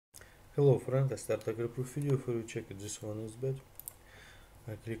Hello friend, I start a group video for you. Check it, this one is bad.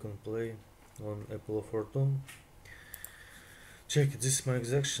 I click on play on Apple of Fortune. Check it, this is my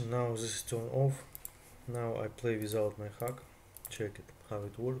execution. Now this is turned off. Now I play without my hack. Check it how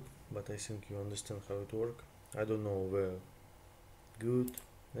it works, but I think you understand how it works. I don't know where good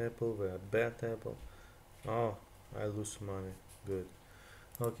apple, where bad apple. Oh, I lose money. Good.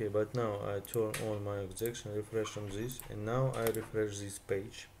 Okay, but now I turn on my execution, refresh on this, and now I refresh this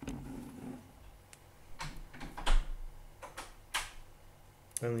page.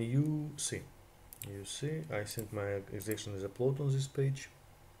 And you see, I think my execution is uploaded on this page.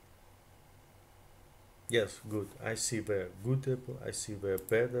 Yes, good. I see where good apple, I see where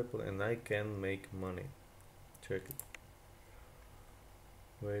bad apple, and I can make money. Check it.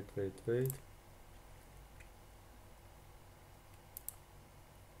 Wait.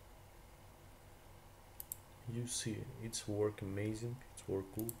 You see, it's work amazing, it's work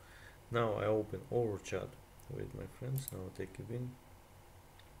cool. Now I open our chat with my friends. Now take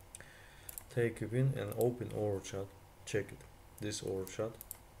a win and open our chat. Check it. This our chat.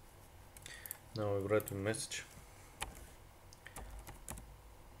 Now I write a message.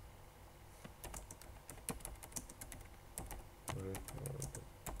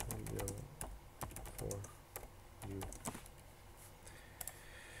 Video for you.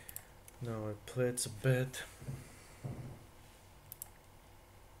 Now I place a bet.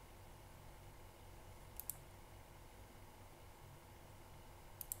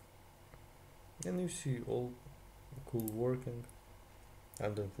 And you see all cool working. I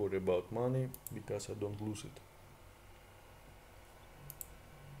don't worry about money because I don't lose it.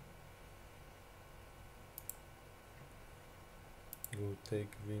 Go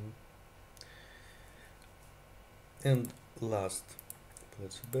take win. And last,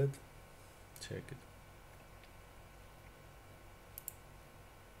 place a bet. Check it.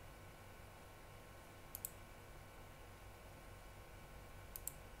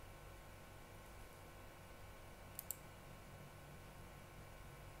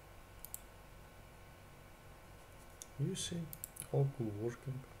 You see, all cool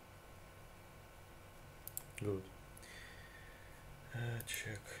working. Good.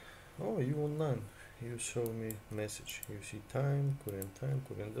 Check. Oh, you online. You show me message. You see time, current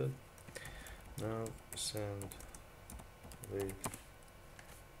that. Now send. Wait.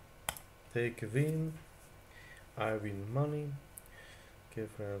 Take a win. I win money. Okay,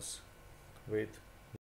 friends. Wait.